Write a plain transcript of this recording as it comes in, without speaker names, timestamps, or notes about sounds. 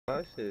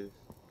Watch this.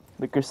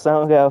 The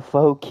croissant got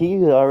 4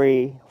 keys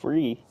already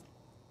free.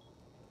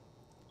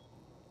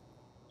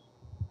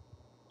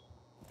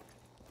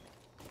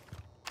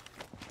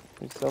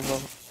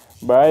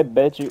 Bro, I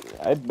bet you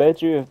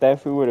if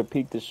that fool would have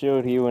peeked the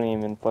shield, he wouldn't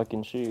even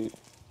fucking shoot.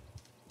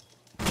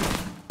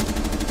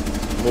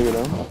 Look at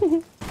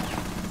him.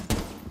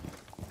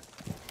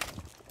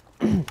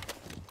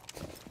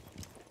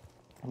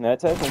 That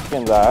Tesla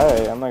skin's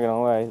alright, I'm not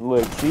gonna lie.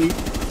 Look, see?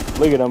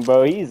 Look at him,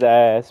 bro. He's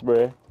ass,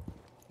 bro.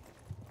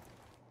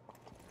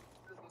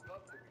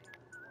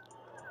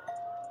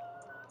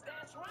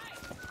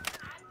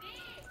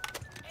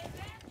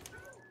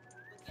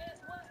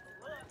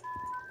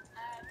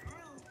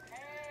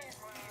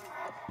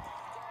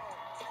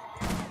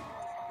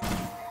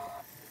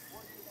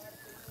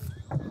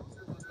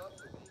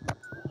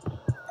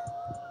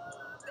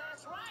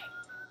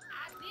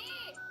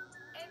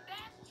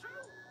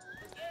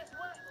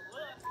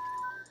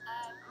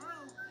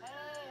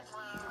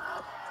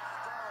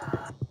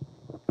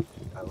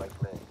 I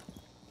like men.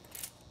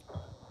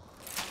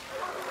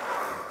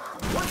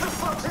 What the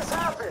fuck just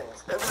happened?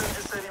 Eminem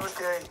just said he was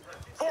gay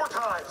 4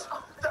 times.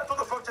 That's what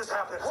the fuck just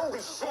happened. Holy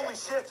shit. Holy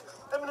shit.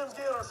 Eminem's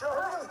gay on our show.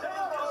 Eminem's gay on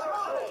our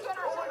show.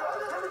 Oh my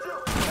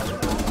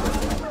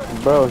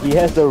god. Bro, he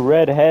has a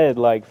red head,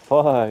 like,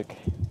 fuck.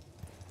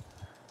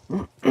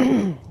 Hell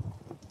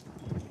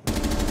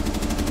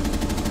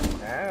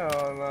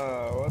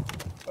no. What the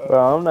fuck?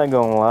 Bro, I'm not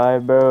gonna lie,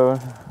 bro.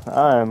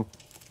 I am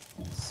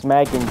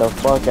smacking the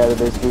fuck out of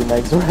this dude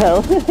next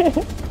round.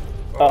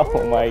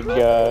 Oh my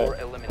god.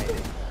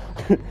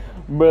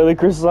 Bro, the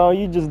croissant,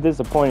 you just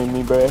disappointed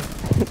me, bro.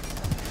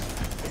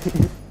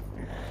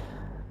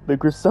 The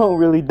croissant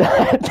really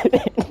died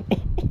today.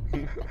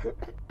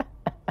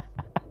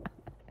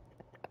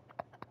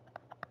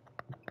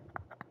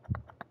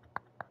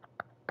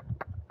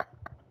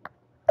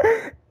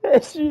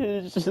 That shit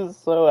is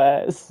just so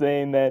ass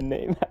saying that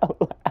name out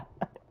loud.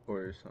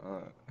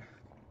 Croissant.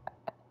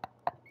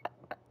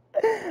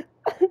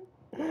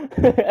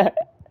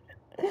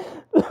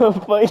 The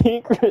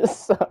fucking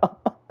croissant.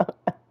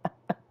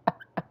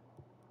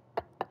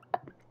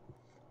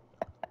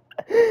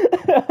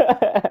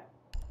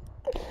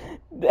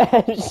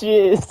 That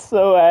shit is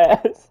so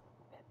ass.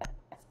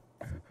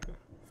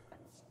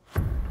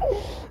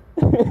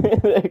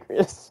 The